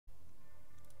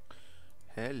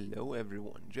Hello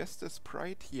everyone, just a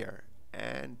Sprite here,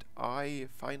 and I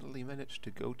finally managed to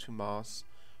go to Mars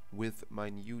with my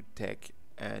new deck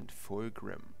and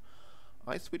Fulgrim.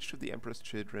 I switched to the Emperor's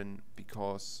Children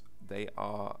because they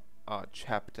are a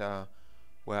chapter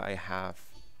where I have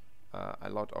a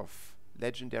lot of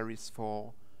legendaries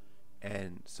for,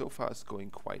 and so far it's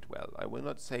going quite well. I will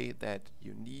not say that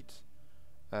you need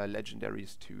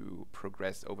legendaries to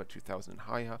progress over 2000 and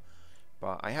higher,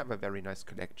 but I have a very nice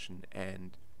collection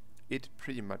and it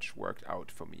pretty much worked out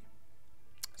for me.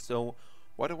 So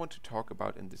what I want to talk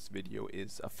about in this video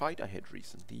is a fight I had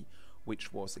recently,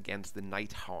 which was against the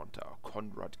Night Haunter,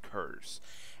 Conrad Curse,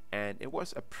 and it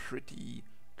was a pretty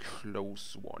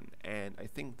close one, and I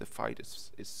think the fight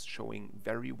is showing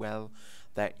very well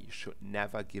that you should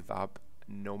never give up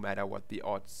no matter what the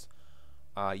odds.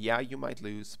 Yeah, you might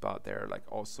lose, but there are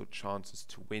like also chances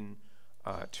to win,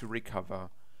 to recover,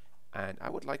 and I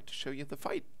would like to show you the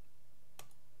fight.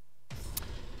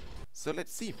 So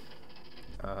let's see.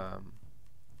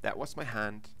 That was my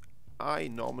hand. I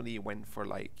normally went for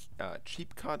like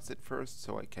cheap cards at first,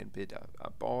 so I can bid a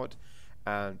board,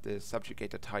 and the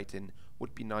Subjugator Titan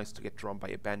would be nice to get drawn by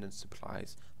abandoned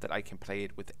supplies that I can play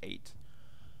it with 8.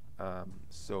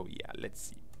 So yeah, let's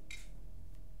see.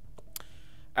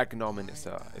 Agnomen is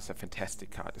a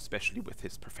fantastic card, especially with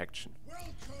his perfection.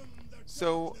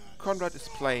 So Conrad is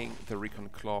playing the Recon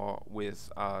Claw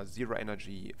with 0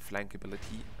 energy flank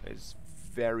ability. It's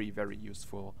very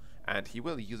useful, and he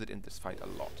will use it in this fight a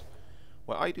lot.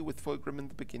 What I do with Fulgrim in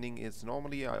the beginning is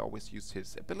normally I always use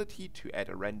his ability to add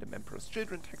a random Emperor's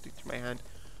Children tactic to my hand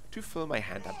to fill my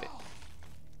hand a bit.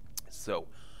 So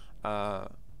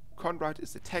Conrad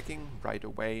is attacking right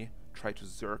away, try to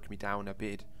zerk me down a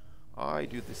bit. I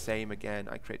do the same again,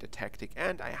 I create a tactic,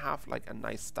 and I have like a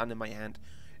nice stun in my hand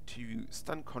to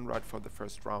stun Conrad for the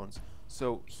first rounds,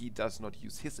 so he does not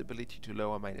use his ability to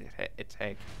lower my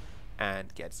attack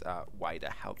and gets a wider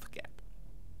health gap.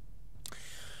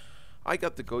 I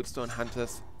got the Goldstone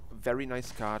Hunters, very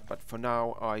nice card, but for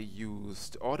now I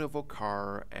used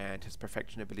Autovokar and his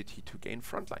perfection ability to gain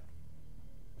frontline.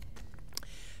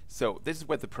 So this is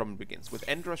where the problem begins. With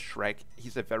Endra Shrek,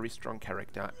 he's a very strong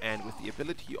character, and with the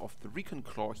ability of the Recon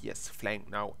Claw he has flank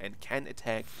now and can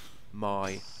attack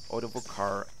my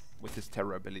Autovokar with his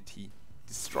terror ability,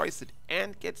 destroys it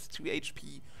and gets 2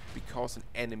 HP because an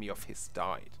enemy of his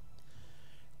died.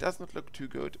 Does not look too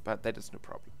good, but that is no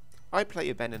problem. I play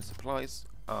Abandoned Supplies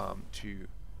to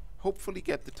hopefully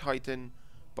get the Titan,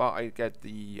 but I get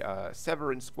the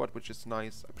Severin squad, which is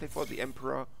nice. I play for the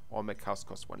Emperor, all my cast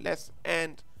costs 1 less,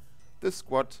 and the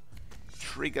squad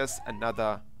triggers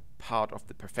another part of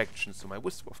the perfection, so my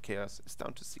Whisper of Chaos is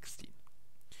down to 16.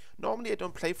 Normally I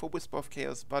don't play for Whisper of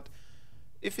Chaos, but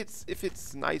if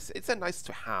it's nice, it's a nice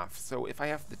to have. So if I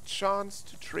have the chance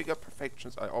to trigger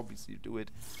perfections, I obviously do it.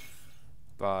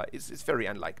 But it's very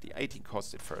unlikely. 18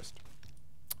 cost at first.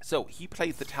 So he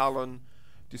played the Talon,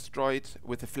 destroyed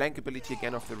with the flank ability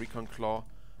again of the Recon Claw.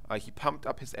 He pumped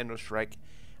up his Endo Shrek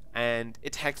and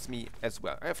attacks me as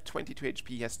well. I have 22 HP,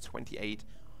 he has 28.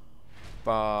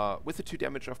 But with the 2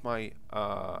 damage of my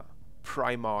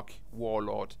Primarch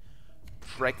Warlord,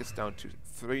 Shrek is down to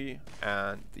 3,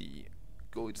 and the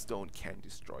Goldstone can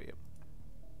destroy him.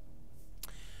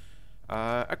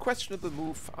 A questionable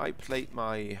move. I played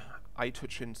my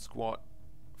Aitochin squad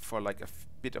for like a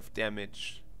bit of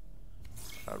damage,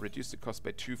 reduce the cost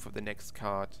by 2 for the next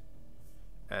card,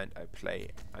 and I play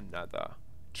another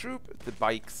troop, the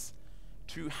bikes,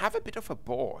 to have a bit of a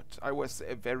board. I was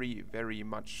very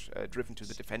much driven to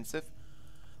the defensive.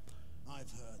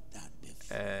 I've heard that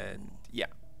before. And yeah.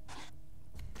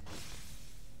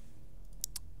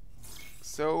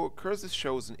 So Curse's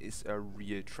Chosen is a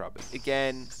real trouble.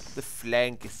 Again, the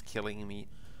flank is killing me.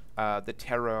 The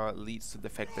terror leads to the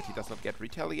fact that he does not get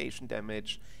retaliation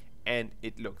damage, and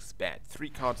it looks bad. 3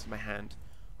 cards in my hand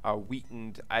are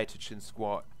weakened Aitochin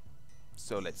squad.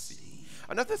 So let's see.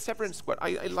 Another Severin squad.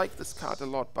 I like this card a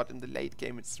lot, but in the late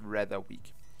game it's rather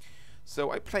weak.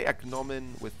 So I play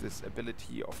Agnomen with this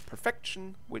ability of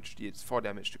perfection, which deals 4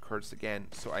 damage to Curse again,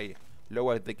 so I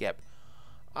lower the gap.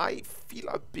 I feel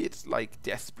a bit like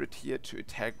desperate here to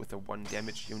attack with a 1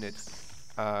 damage unit.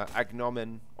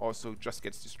 Agnomen also just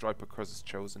gets destroyed by Curse's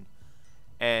Chosen.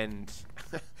 And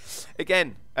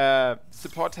again,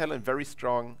 support talent very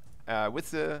strong.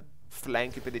 With the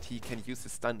flank ability, can use the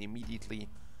stun immediately.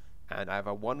 And I have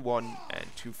a 1-1 and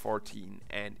 2-14,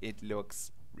 and it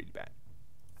looks really bad.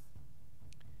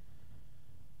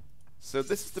 So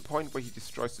this is the point where he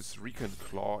destroys this Recon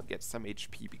Claw, gets some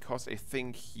HP, because I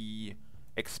think he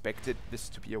expected this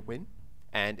to be a win.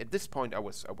 And at this point I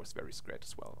was very scared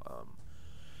as well.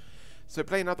 So I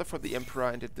play another for the Emperor,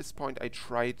 and at this point I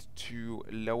tried to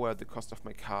lower the cost of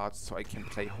my cards so I can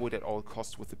play Hold at all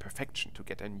costs with the Perfection to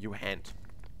get a new hand.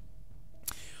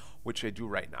 Which I do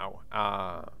right now.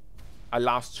 A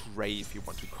last hooray if you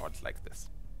want to call it like this.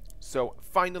 So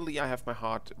finally I have my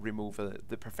heart removal,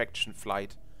 the Perfection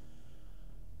Flight.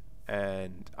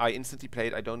 And I instantly play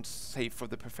it. I don't save for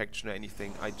the Perfection or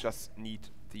anything. I just need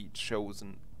the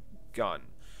Chosen Gun.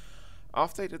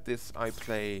 After I did this, I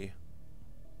play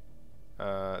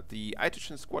the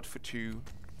Itogen Squad for 2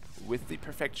 with the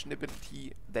Perfection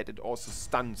ability that it also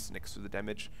stuns next to the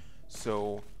damage,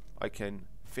 so I can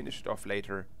finish it off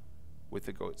later with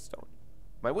the Gold Stone.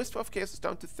 My Whisper of Chaos is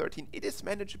down to 13. It is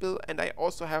manageable, and I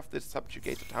also have the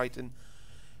Subjugated Titan,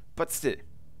 but still.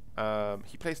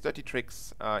 He plays Dirty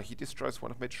Tricks, he destroys one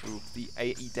of my troops, the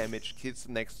AE damage kills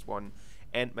the next one,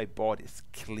 and my board is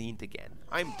cleaned again.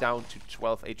 I'm down to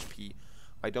 12 HP.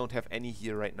 I don't have any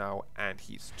here right now, and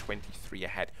he's 23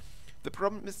 ahead. The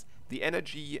problem is the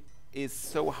energy is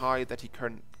so high that he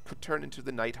could turn into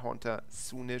the Night Haunter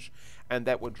soonish, and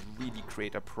that would really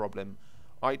create a problem.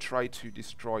 I try to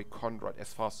destroy Conrad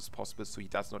as fast as possible so he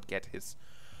does not get his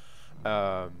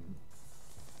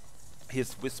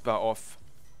Whisper off.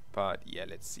 But yeah,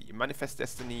 let's see. Manifest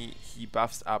Destiny, he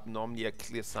buffs up normally a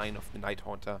clear sign of the Night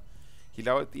Haunter. He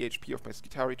lowered the HP of my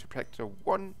Skitari to Protector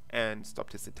 1 and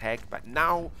stopped his attack, but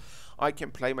now I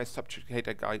can play my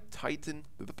Subjugator guy Titan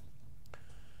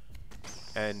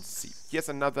and see. Here's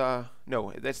another,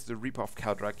 no, that's the Reaper of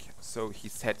Kaldrak, so he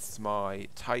sets my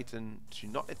Titan to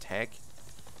not attack.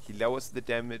 He lowers the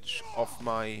damage of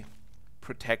my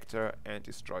Protector and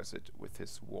destroys it with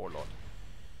his Warlord.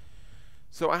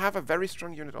 So I have a very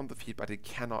strong unit on the field, but it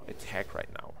cannot attack right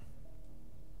now.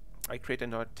 I create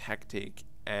another tactic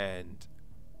and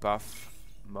buff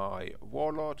my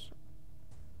Warlord.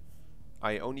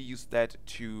 I only use that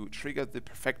to trigger the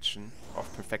Perfection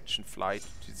of Perfection Flight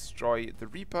to destroy the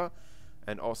Reaper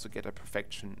and also get a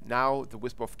Perfection. Now the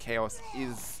Whisper of Chaos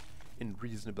is in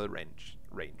reasonable range.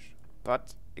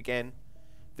 But again,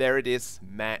 there it is,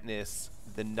 madness.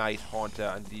 The Night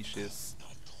Haunter unleashes.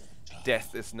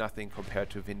 Death is nothing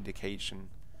compared to Vindication.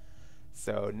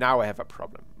 So now I have a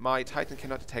problem. My Titan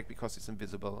cannot attack because it's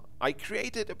invisible. I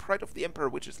created a Pride of the Emperor,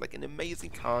 which is like an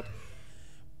amazing card.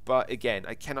 But again,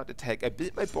 I cannot attack. I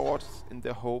built my board in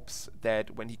the hopes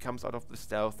that when he comes out of the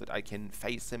stealth that I can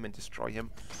face him and destroy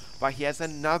him. But he has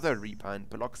another Reaper and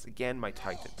blocks again my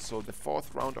Titan. So the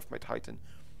 4th round of my Titan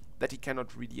that he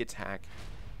cannot really attack.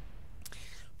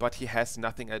 But he has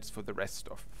nothing else for the rest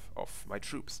of my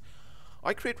troops.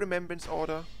 I create Remembrance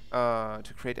Order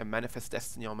to create a Manifest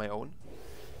Destiny on my own.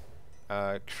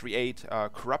 Create a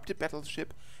Corrupted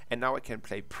Battleship, and now I can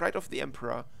play Pride of the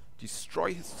Emperor,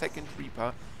 destroy his 2nd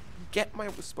Reaper, get my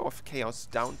Whisper of Chaos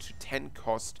down to 10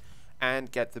 cost,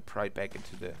 and get the Pride back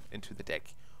into the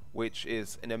deck, which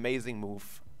is an amazing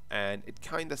move, and it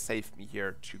kinda saved me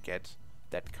here to get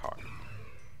that card.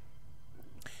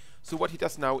 So what he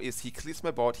does now is he clears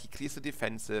my board, he clears the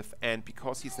defensive, and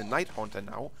because he's a Night Haunter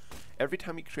now, every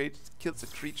time he kills a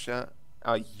creature,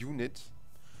 a unit,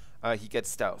 he gets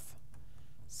stealth.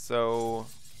 So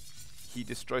he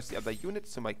destroys the other unit,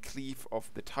 so my cleave of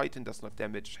the Titan does not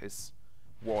damage his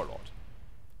Warlord.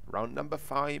 Round number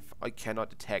 5, I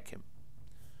cannot attack him.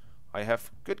 I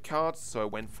have good cards, so I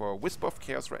went for Whisper of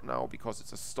Chaos right now because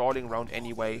it's a stalling round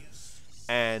anyway.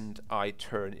 And I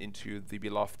turn into the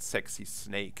beloved sexy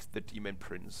snake, the Demon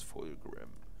Prince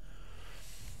Fulgrim.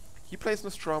 He plays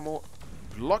Nostromo,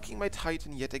 blocking my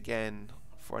Titan yet again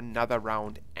for another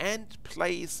round, and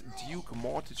plays Duke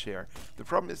Mortichair. The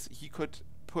problem is he could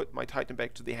put my Titan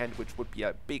back to the hand, which would be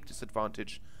a big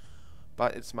disadvantage.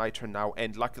 But it's my turn now,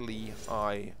 and luckily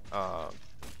I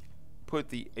put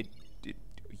the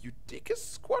Eudicus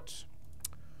Squad?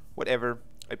 Whatever.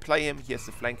 I play him, he has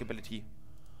the flank ability.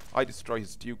 I destroy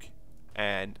his Duke,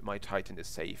 and my Titan is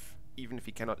safe. Even if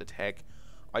he cannot attack,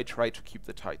 I try to keep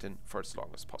the Titan for as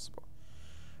long as possible.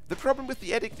 The problem with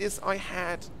the Edict is I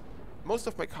had... most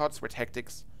of my cards were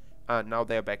tactics, and now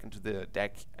they are back into the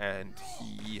deck, and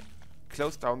he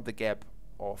closed down the gap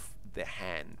of the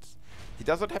hand. He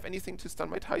does not have anything to stun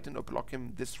my Titan or block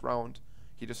him this round.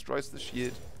 He destroys the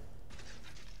shield.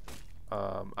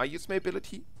 I use my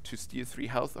ability to steal 3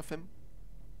 health of him,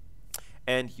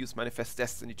 and use Manifest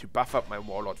Destiny to buff up my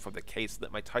Warlord for the case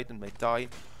that my Titan may die.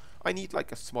 I need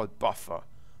like a small buffer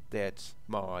that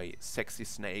my sexy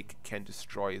snake can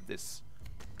destroy this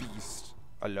beast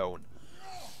alone.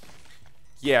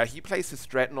 Yeah, he plays his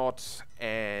Dreadnought,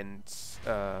 and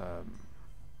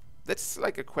that's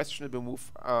like a questionable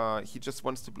move. He just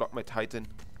wants to block my Titan.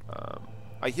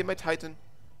 I hear my Titan,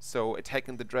 so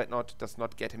attacking the Dreadnought does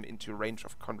not get him into range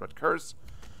of Conrad Curse.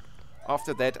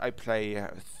 After that I play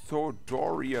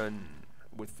Thordorian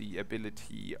with the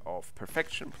ability of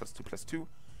Perfection, +2/+2,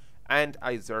 and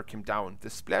I Zerk him down. The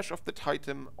splash of the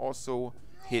Titan also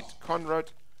hit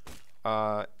Conrad.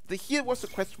 The heal was a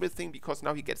questionable thing because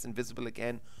now he gets invisible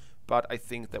again, but I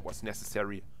think that was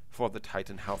necessary for the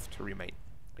Titan health to remain.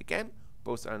 Again,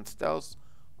 both are in stealth.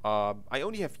 I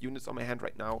only have units on my hand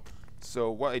right now,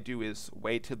 so what I do is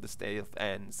wait till the stealth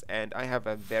ends, and I have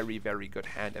a very, very good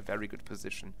hand, a very good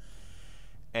position.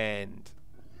 And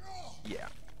yeah,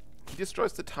 he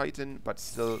destroys the Titan, but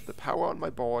still the power on my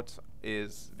board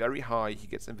is very high. He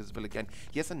gets invisible again.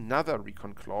 He has another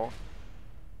Recon Claw,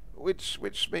 which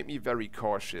made me very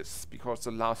cautious, because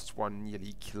the last one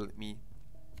nearly killed me.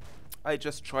 I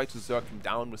just try to Zerk him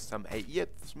down with some AE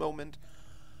at this moment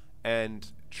and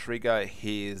trigger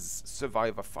his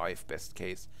Survivor 5 best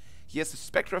case. He has a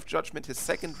Spectre of Judgment, his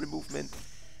second removement.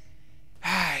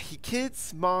 He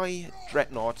kills my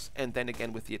Dreadnought, and then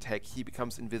again with the attack he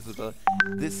becomes invisible.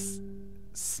 This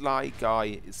sly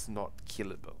guy is not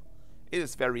killable. It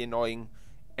is very annoying,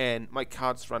 and my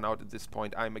cards run out at this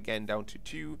point. I'm again down to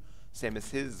 2, same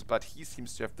as his, but he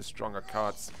seems to have the stronger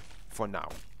cards for now.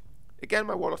 Again,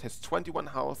 my Warlord has 21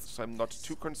 health, so I'm not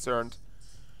too concerned.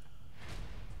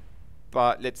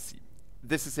 But let's see.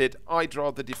 This is it. I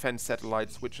draw the defense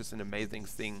satellites, which is an amazing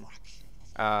thing.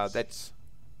 That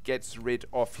gets rid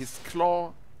of his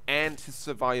claw and his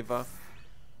survivor.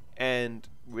 And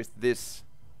with this,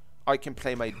 I can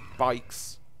play my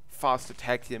bikes, fast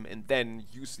attack him, and then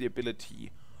use the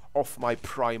ability of my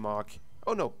Primarch.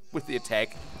 Oh no, with the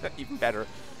attack, even better,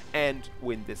 and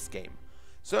win this game.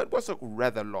 So it was a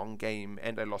rather long game,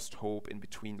 and I lost hope in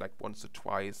between like once or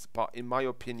twice, but in my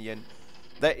opinion,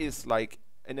 that is like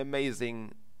an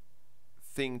amazing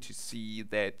thing to see,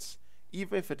 that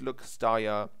even if it looks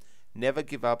dire, never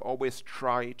give up, always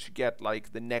try to get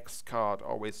like the next card,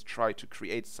 always try to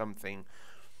create something.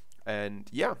 And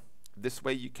yeah, this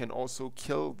way you can also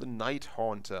kill the Night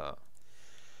Haunter.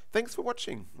 Thanks for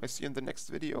watching. I see you in the next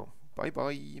video. Bye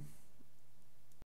bye.